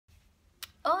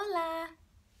Hola!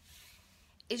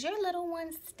 Is your little one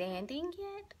standing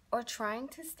yet or trying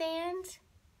to stand?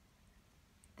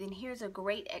 Then here's a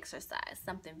great exercise,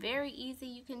 something very easy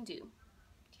you can do.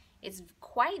 It's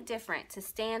quite different to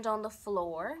stand on the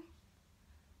floor,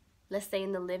 let's say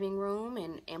in the living room,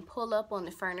 and pull up on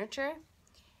the furniture.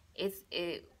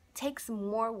 It takes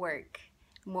more work,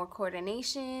 more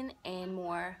coordination, and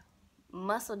more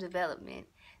muscle development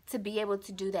to be able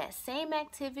to do that same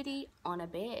activity on a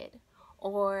bed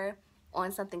or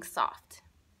on something soft.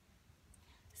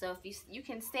 So if you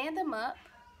can stand them up,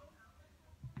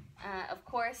 of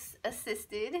course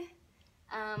assisted,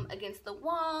 against the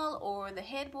wall or the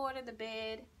headboard of the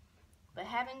bed, but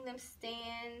having them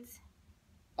stand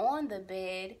on the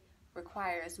bed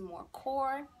requires more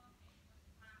core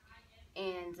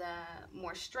and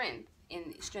more strength, and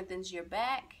it strengthens your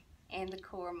back and the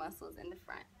core muscles in the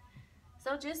front.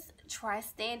 So just try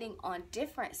standing on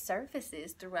different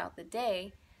surfaces throughout the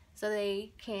day so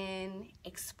they can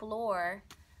explore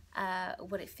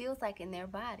what it feels like in their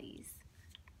bodies.